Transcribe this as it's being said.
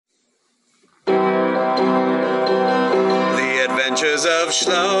adventures of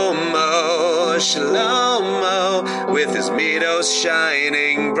Shlomo, Shlomo, with his midos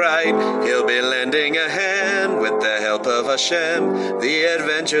shining bright, he'll be lending a hand with the help of Hashem, the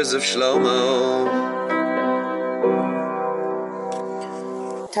adventures of Shlomo.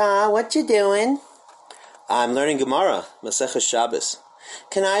 Ta, what you doing? I'm learning Gemara, Masechah Shabbos.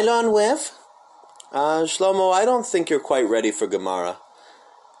 Can I learn with? Shlomo, I don't think you're quite ready for Gemara.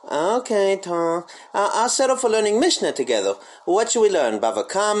 Okay, Tom. I'll settle for learning Mishnah together. What should we learn? Bava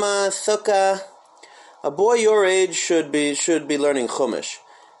Kama, Sukkah? A boy your age should be learning Chumash.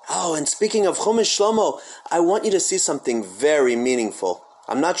 Oh, and speaking of Chumash, Shlomo, I want you to see something very meaningful.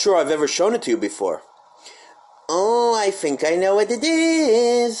 I'm not sure I've ever shown it to you before. Oh, I think I know what it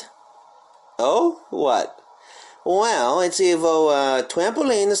is. Oh, what? Well, it's either a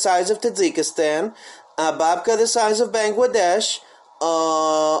trampoline the size of Tajikistan, a babka the size of Bangladesh,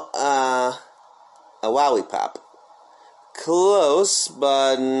 a lollipop. Close,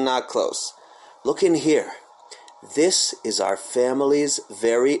 but not close. Look in here. This is our family's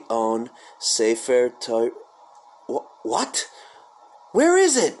very own Sefer Torah. What? Where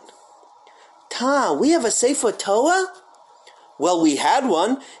is it? Ta, we have a Sefer Torah? Well, we had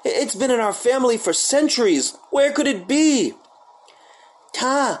one. It's been in our family for centuries. Where could it be?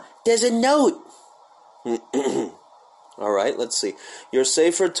 Ta, there's a note. All right, let's see. Your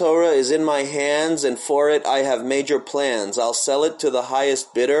Sefer Torah is in my hands, and for it I have major plans. I'll sell it to the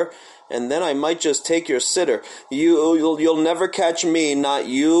highest bidder, and then I might just take your sitter. You'll never catch me, not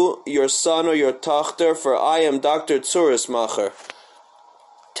you, your son, or your tochter, for I am Dr. Tzurismacher.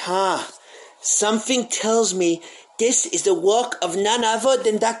 Ta, something tells me this is the work of none other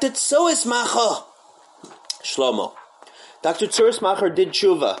than Dr. Tzurismacher. Shlomo, Dr. Tzurismacher did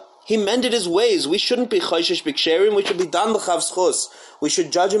tshuva. He mended his ways. We shouldn't be choishish b'ksherim. We should be dan l'chav schus. We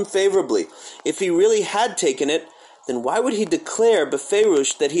should judge him favorably. If he really had taken it, then why would he declare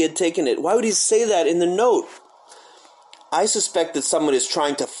beferush that he had taken it? Why would he say that in the note? I suspect that someone is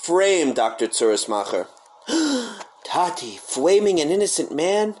trying to frame Dr. Tzurismacher. Tati, framing an innocent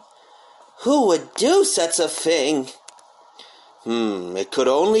man? Who would do such a thing? It could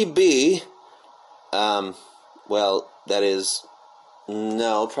only be... well, that is...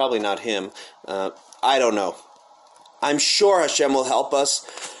 No, probably not him. I don't know. I'm sure Hashem will help us.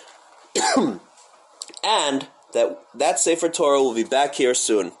 And that Sefer Torah will be back here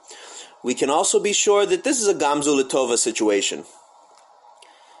soon. We can also be sure that this is a Gamzu L'Tova situation.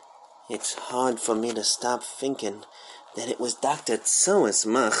 It's hard for me to stop thinking that it was Dr.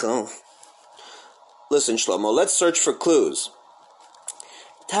 Tzurismacher. Listen, Shlomo, let's search for clues.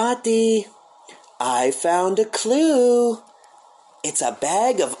 Tati, I found a clue. It's a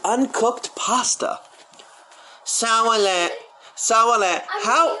bag of uncooked pasta. Sawale,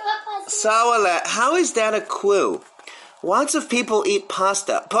 how is that a clue? Lots of people eat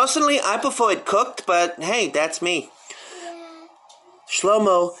pasta. Personally, I prefer it cooked, but hey, that's me. Yeah.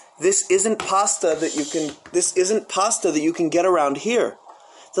 Shlomo, this isn't pasta that you can get around here.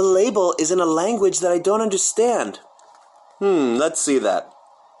 The label is in a language that I don't understand. Let's see that.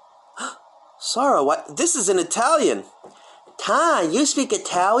 Sarah, what? This is in Italian. Ta, you speak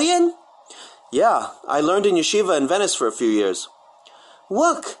Italian? Yeah, I learned in yeshiva in Venice for a few years.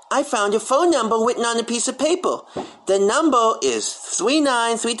 Look, I found your phone number written on a piece of paper. The number is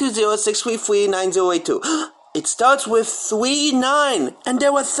 39320633982. It starts with 39, and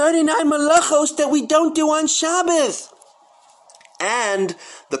there were 39 malachos that we don't do on Shabbos. And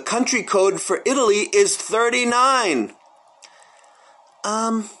the country code for Italy is 39.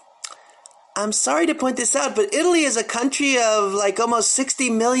 I'm sorry to point this out, but Italy is a country of like almost 60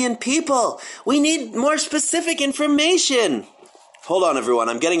 million people. We need more specific information. Hold on, everyone.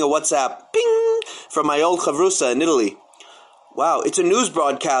 I'm getting a WhatsApp ping from my old chavrusa in Italy. Wow, it's a news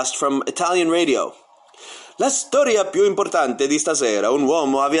broadcast from Italian radio. La storia più importante di stasera. Un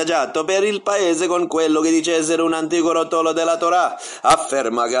uomo ha viaggiato per il paese con quello che dice essere un antico rotolo della Torah.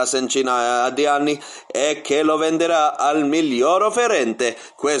 Afferma che ha centinaia di anni e che lo venderà al miglior offerente.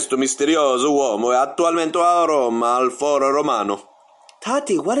 Questo misterioso uomo è attualmente a Roma, al Foro Romano.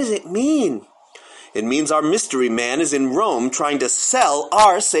 Tati, what does it mean? It means our mystery man is in Rome trying to sell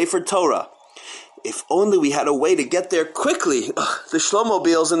our Sefer Torah. If only we had a way to get there quickly. The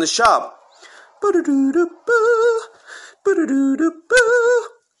Shlomobile's in the shop.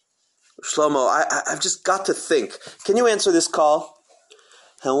 Shlomo, I've just got to think. Can you answer this call?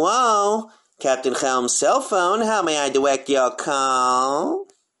 Hello, Captain Chelm's cell phone. How may I direct your call?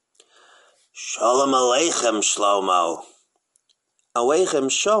 Shalom Aleichem, Shlomo. Aleichem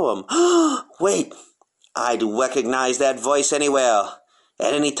Shalom. Wait, I'd recognize that voice anywhere.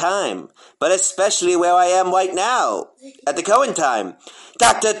 At any time, but especially where I am right now, at the Cohen time.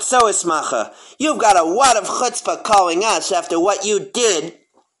 Dr. Tzoismacher, you've got a wad of chutzpah calling us after what you did.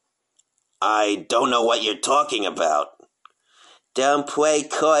 I don't know what you're talking about. Don't play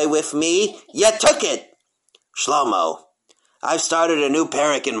coy with me. You took it. Shlomo, I've started a new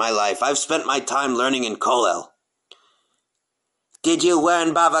parak in my life. I've spent my time learning in Kollel. Did you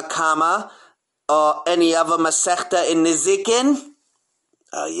learn Bava Kama or any other Masechta in Nizikin?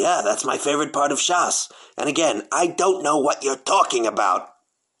 Yeah, that's my favorite part of Shas. And again, I don't know what you're talking about.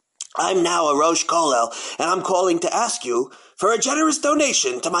 I'm now a Rosh Kollel, and I'm calling to ask you for a generous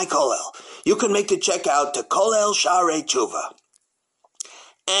donation to my Kollel. You can make the check out to Kollel Sharei Tshuva.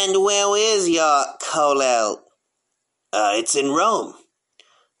 And where is your Kollel? It's in Rome.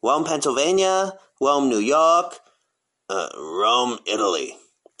 Rome, Pennsylvania, Rome, New York, Rome, Italy.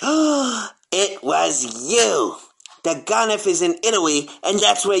 It was you! The Ganef is in Italy, and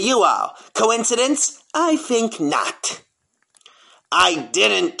that's where you are. Coincidence? I think not. I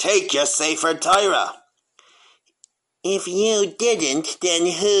didn't take your Sefer Torah. If you didn't, then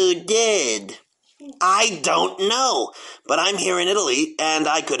who did? I don't know, but I'm here in Italy, and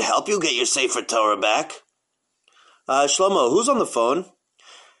I could help you get your Sefer Torah back. Shlomo, who's on the phone?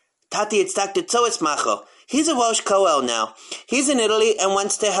 Tati, it's Dr. Tzoismacher. He's a Rosh Koel now. He's in Italy and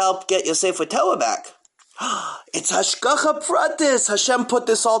wants to help get your Sefer Torah back. It's Hashgacha Pratis. Hashem put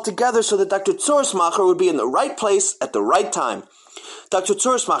this all together so that Dr. Tzoismacher would be in the right place at the right time. Dr.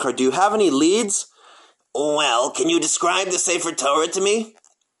 Tzoismacher, do you have any leads? Well, can you describe the Sefer Torah to me?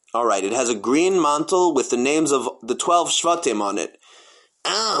 All right, it has a green mantle with the names of the 12 Shvatim on it.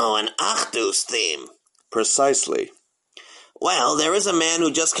 Oh, an Achdus theme. Precisely. Well, there is a man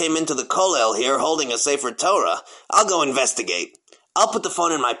who just came into the Kollel here holding a Sefer Torah. I'll go investigate. I'll put the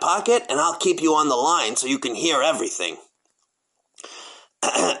phone in my pocket, and I'll keep you on the line so you can hear everything.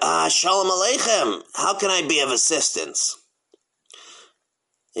 Shalom Aleichem. How can I be of assistance?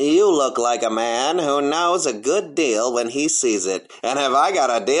 You look like a man who knows a good deal when he sees it. And have I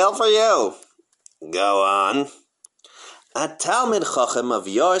got a deal for you? Go on. A Talmid Chochem of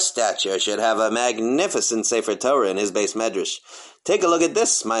your stature should have a magnificent Sefer Torah in his base medrash. Take a look at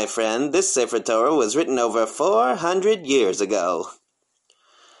this, my friend. This Sefer Torah was written over 400 years ago.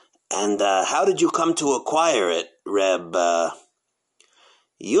 And how did you come to acquire it, Reb?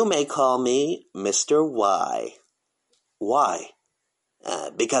 You may call me Mr. Y. Why?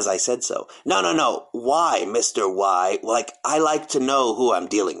 Because I said so. No. Why, Mr. Y? Like, I like to know who I'm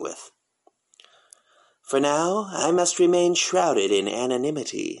dealing with. For now, I must remain shrouded in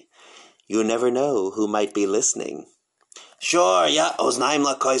anonymity. You never know who might be listening. Sure, yeah, Oznaim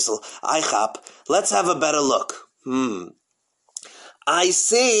la Koisel. I chap. Let's have a better look. I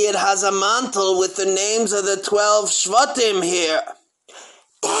see it has a mantle with the names of the 12 Shvatim here.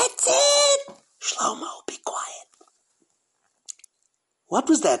 That's it! Shlomo, be quiet. What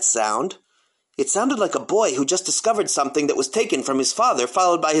was that sound? It sounded like a boy who just discovered something that was taken from his father,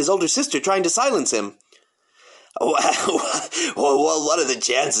 followed by his older sister trying to silence him. Well, what are the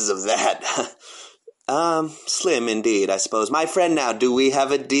chances of that? Slim indeed, I suppose. My friend now, do we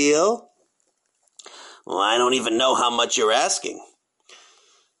have a deal? Well, I don't even know how much you're asking.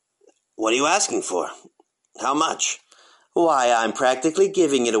 What are you asking for? How much? Why, I'm practically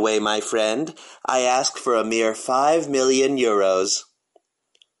giving it away, my friend. I ask for a mere 5 million euros.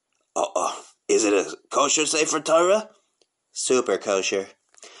 Is it a kosher Sefer Torah? Super kosher.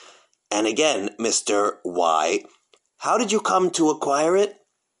 And again, Mr. Y, how did you come to acquire it?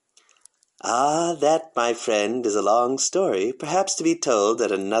 That, my friend, is a long story, perhaps to be told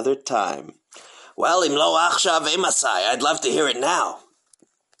at another time. Well, imlo achshav emasai, I'd love to hear it now.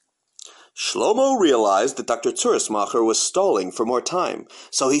 Shlomo realized that Dr. Tzoismacher was stalling for more time,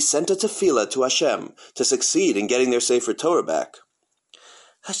 so he sent a tefillah to Hashem to succeed in getting their Sefer Torah back.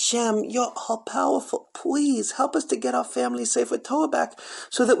 Hashem, you're all-powerful. Please help us to get our family Sefer Torah back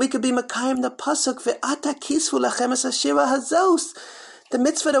so that we could be Mekayim the Pasuk ve'ata kisvu lachem es hashira hazos. The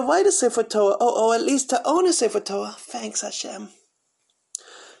mitzvah to write a Sefer Torah, or at least to own a Sefer Torah. Thanks, Hashem.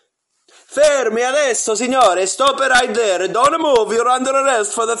 Fermi adesso, signore. Stop it right there. Don't move. You're under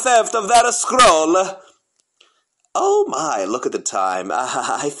arrest for the theft of that scroll. Oh my, look at the time.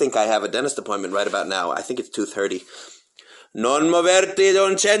 I think I have a dentist appointment right about now. I think it's 2:30. Non moverti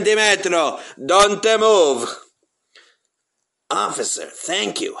un centimetro. Don't move. Officer,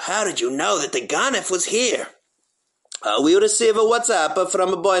 thank you. How did you know that the Ganef was here? We received a WhatsApp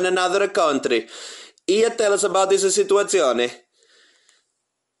from a boy in another country. He tell us about this situation.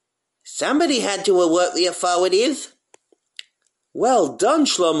 Somebody had to alert the authorities. Well done,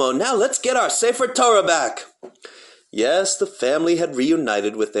 Shlomo. Now let's get our Sefer Torah back. Yes, the family had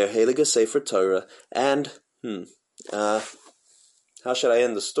reunited with their Heilige Sefer Torah, and, how should I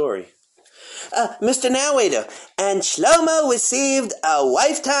end the story? Mr. Narrator, and Shlomo received a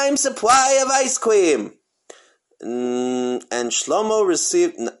lifetime supply of ice cream. And Shlomo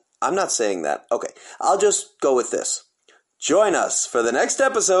received... I'm not saying that. Okay, I'll just go with this. Join us for the next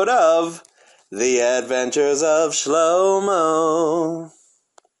episode of The Adventures of Shlomo.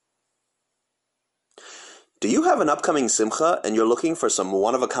 Do you have an upcoming simcha and you're looking for some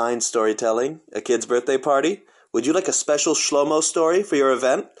one-of-a-kind storytelling, a kid's birthday party? Would you like a special Shlomo story for your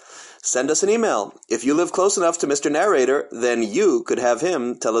event? Send us an email. If you live close enough to Mr. Narrator, then you could have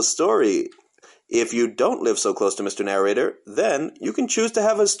him tell a story. If you don't live so close to Mr. Narrator, then you can choose to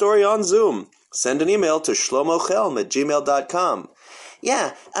have a story on Zoom. Send an email to shlomochelm@gmail.com.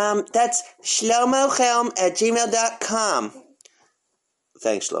 Yeah, that's shlomochelm@gmail.com.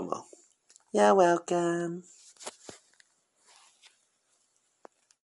 Thanks, Shlomo. You're welcome.